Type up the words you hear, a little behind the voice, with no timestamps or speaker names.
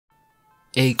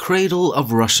A cradle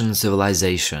of Russian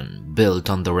civilization, built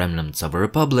on the remnants of a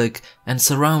republic and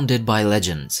surrounded by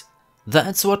legends.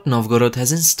 That's what Novgorod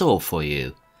has in store for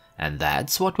you, and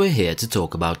that's what we're here to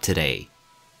talk about today.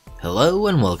 Hello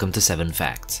and welcome to 7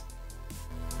 Facts.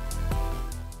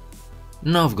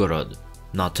 Novgorod,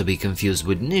 not to be confused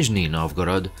with Nizhny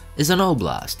Novgorod, is an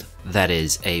oblast, that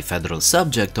is, a federal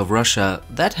subject of Russia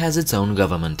that has its own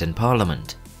government and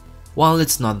parliament. While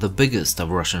it's not the biggest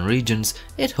of Russian regions,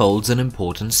 it holds an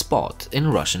important spot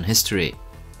in Russian history.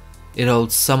 It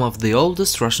holds some of the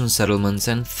oldest Russian settlements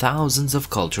and thousands of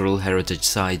cultural heritage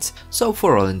sites, so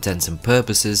for all intents and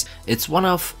purposes, it's one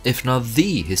of, if not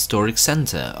the historic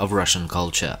center of Russian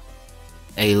culture.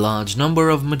 A large number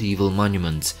of medieval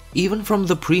monuments, even from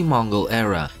the pre-Mongol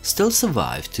era, still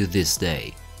survive to this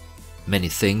day. Many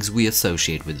things we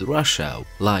associate with Russia,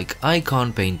 like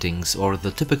icon paintings or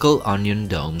the typical onion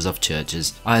domes of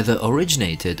churches, either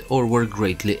originated or were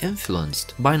greatly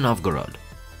influenced by Novgorod.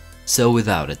 So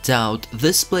without a doubt,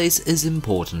 this place is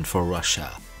important for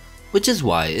Russia, which is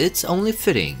why it's only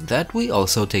fitting that we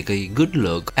also take a good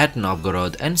look at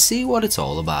Novgorod and see what it's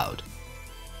all about.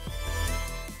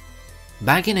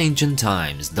 Back in ancient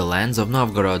times, the lands of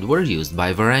Novgorod were used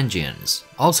by Varangians,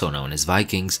 also known as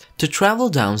Vikings, to travel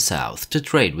down south to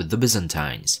trade with the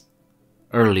Byzantines.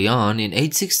 Early on, in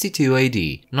 862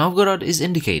 AD, Novgorod is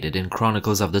indicated in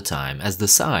chronicles of the time as the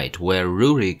site where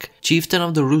Rurik, chieftain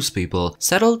of the Rus people,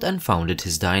 settled and founded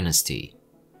his dynasty.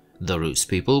 The Rus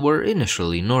people were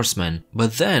initially Norsemen,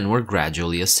 but then were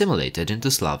gradually assimilated into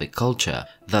Slavic culture,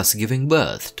 thus giving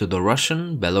birth to the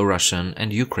Russian, Belarusian,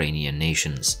 and Ukrainian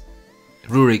nations.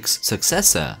 Rurik's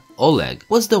successor, Oleg,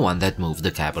 was the one that moved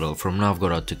the capital from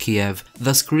Novgorod to Kiev,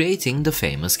 thus creating the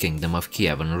famous kingdom of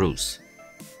Kievan Rus.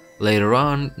 Later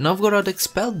on, Novgorod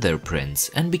expelled their prince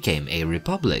and became a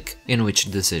republic, in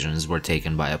which decisions were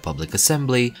taken by a public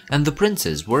assembly and the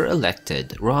princes were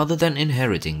elected rather than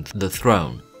inheriting the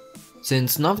throne.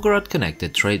 Since Novgorod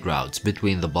connected trade routes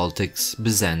between the Baltics,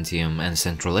 Byzantium, and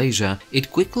Central Asia,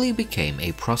 it quickly became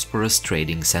a prosperous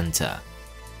trading center.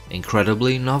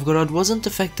 Incredibly, Novgorod wasn't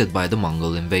affected by the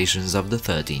Mongol invasions of the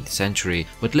 13th century,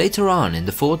 but later on in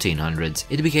the 1400s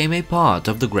it became a part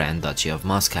of the Grand Duchy of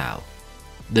Moscow.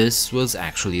 This was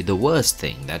actually the worst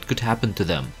thing that could happen to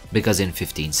them, because in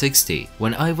 1560,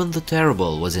 when Ivan the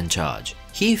Terrible was in charge,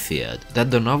 he feared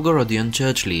that the Novgorodian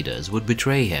church leaders would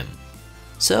betray him.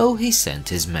 So he sent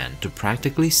his men to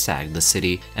practically sack the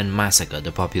city and massacre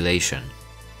the population.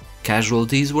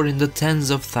 Casualties were in the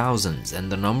tens of thousands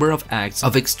and the number of acts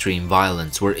of extreme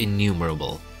violence were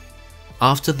innumerable.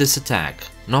 After this attack,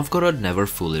 Novgorod never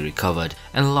fully recovered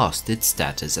and lost its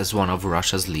status as one of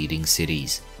Russia's leading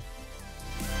cities.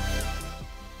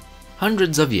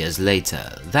 Hundreds of years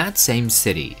later, that same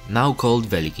city, now called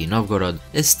Veliky Novgorod,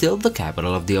 is still the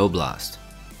capital of the oblast.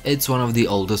 It's one of the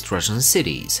oldest Russian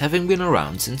cities, having been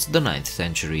around since the 9th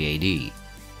century AD.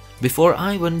 Before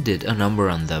Ivan did a number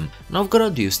on them,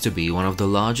 Novgorod used to be one of the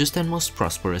largest and most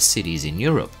prosperous cities in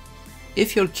Europe.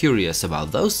 If you're curious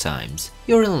about those times,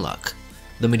 you're in luck.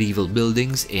 The medieval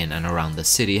buildings in and around the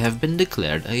city have been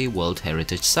declared a World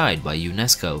Heritage Site by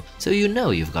UNESCO, so you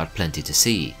know you've got plenty to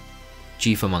see.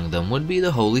 Chief among them would be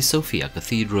the Holy Sophia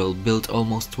Cathedral, built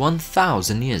almost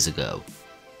 1000 years ago.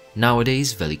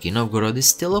 Nowadays, Veliky Novgorod is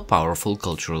still a powerful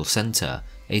cultural center,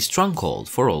 a stronghold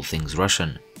for all things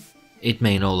Russian. It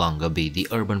may no longer be the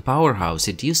urban powerhouse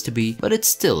it used to be, but it's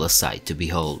still a sight to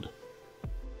behold.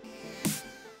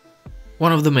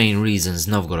 One of the main reasons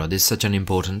Novgorod is such an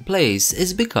important place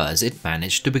is because it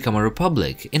managed to become a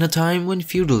republic in a time when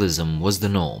feudalism was the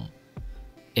norm.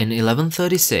 In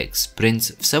 1136, Prince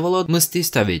Vsevolod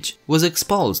Mstislavich was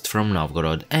expelled from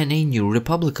Novgorod and a new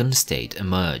republican state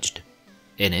emerged.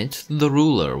 In it, the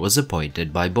ruler was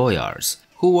appointed by boyars,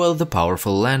 who were the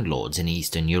powerful landlords in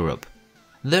Eastern Europe.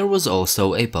 There was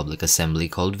also a public assembly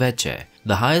called Veche,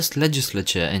 the highest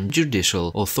legislature and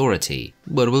judicial authority,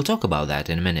 but we'll talk about that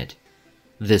in a minute.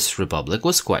 This republic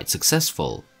was quite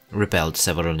successful, repelled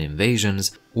several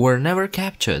invasions, were never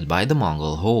captured by the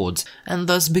Mongol hordes, and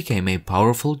thus became a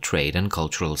powerful trade and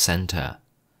cultural center.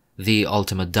 The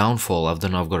ultimate downfall of the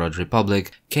Novgorod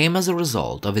Republic came as a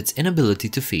result of its inability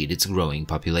to feed its growing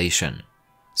population.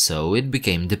 So it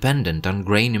became dependent on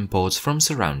grain imports from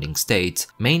surrounding states,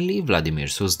 mainly Vladimir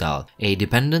Suzdal, a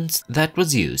dependence that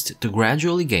was used to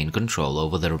gradually gain control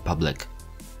over the republic.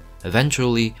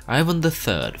 Eventually, Ivan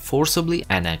III forcibly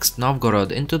annexed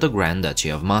Novgorod into the Grand Duchy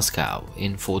of Moscow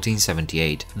in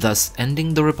 1478, thus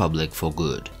ending the republic for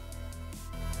good.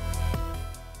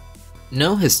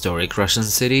 No historic Russian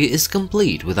city is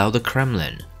complete without the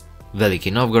Kremlin.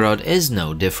 Veliky Novgorod is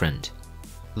no different.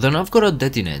 The Novgorod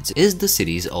Detinets is the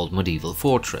city's old medieval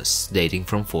fortress, dating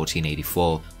from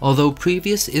 1484, although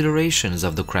previous iterations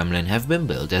of the Kremlin have been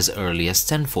built as early as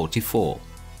 1044.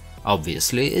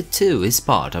 Obviously, it too is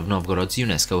part of Novgorod's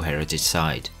UNESCO heritage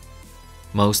site.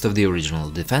 Most of the original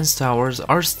defense towers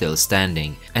are still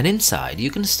standing, and inside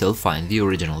you can still find the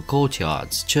original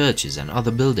courtyards, churches and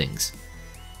other buildings.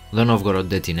 The Novgorod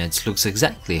Detinets looks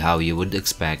exactly how you would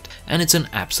expect, and it's an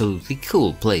absolutely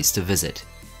cool place to visit.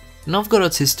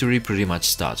 Novgorod's history pretty much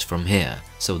starts from here,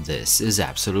 so this is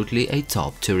absolutely a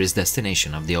top tourist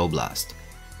destination of the oblast.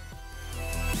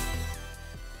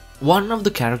 One of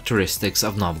the characteristics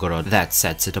of Novgorod that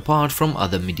sets it apart from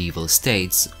other medieval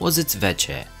states was its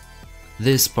veche.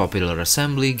 This popular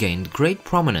assembly gained great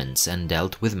prominence and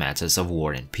dealt with matters of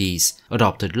war and peace,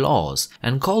 adopted laws,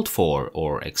 and called for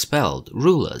or expelled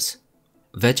rulers.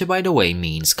 Veche, by the way,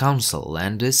 means council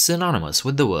and is synonymous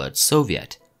with the word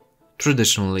Soviet.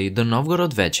 Traditionally, the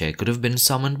Novgorod Veche could have been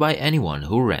summoned by anyone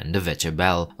who rang the Veche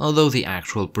bell, although the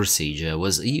actual procedure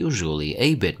was usually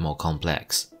a bit more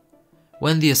complex.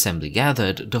 When the assembly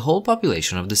gathered, the whole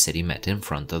population of the city met in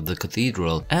front of the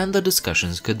cathedral, and the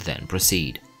discussions could then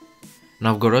proceed.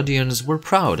 Novgorodians were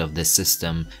proud of this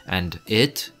system, and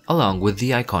it, along with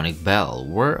the iconic bell,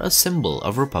 were a symbol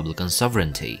of republican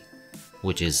sovereignty.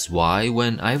 Which is why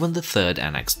when Ivan III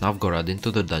annexed Novgorod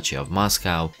into the Duchy of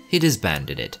Moscow, he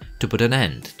disbanded it to put an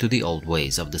end to the old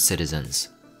ways of the citizens.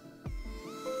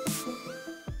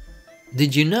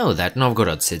 Did you know that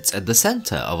Novgorod sits at the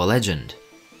center of a legend?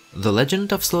 The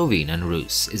Legend of Slovene and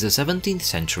Rus is a 17th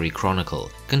century chronicle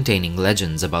containing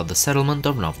legends about the settlement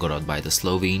of Novgorod by the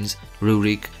Slovenes,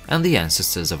 Rurik, and the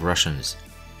ancestors of Russians.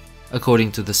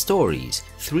 According to the stories,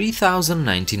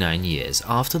 3099 years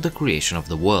after the creation of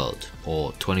the world,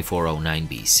 or 2409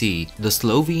 BC, the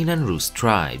Slovene and Rus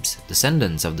tribes,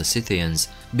 descendants of the Scythians,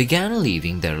 began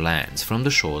leaving their lands from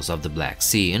the shores of the Black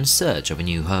Sea in search of a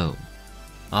new home.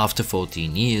 After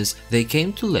 14 years, they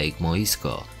came to Lake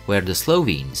Moisko, where the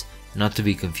Slovenes, not to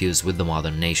be confused with the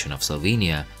modern nation of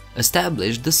Slovenia,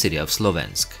 established the city of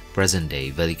Slovensk,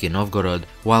 present-day Veliky Novgorod,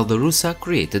 while the Rusa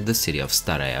created the city of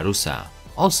Staraya Rusa,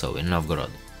 also in Novgorod.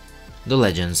 The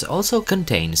legends also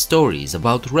contain stories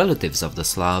about relatives of the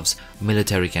Slavs,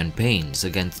 military campaigns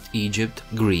against Egypt,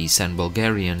 Greece and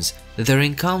Bulgarians, their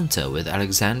encounter with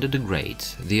Alexander the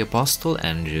Great, the Apostle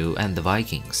Andrew and the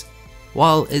Vikings.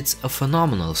 While it's a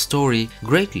phenomenal story,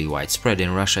 greatly widespread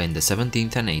in Russia in the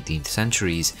 17th and 18th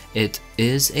centuries, it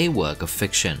is a work of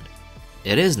fiction.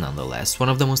 It is nonetheless one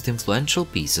of the most influential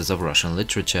pieces of Russian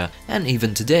literature, and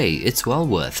even today it's well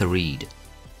worth a read.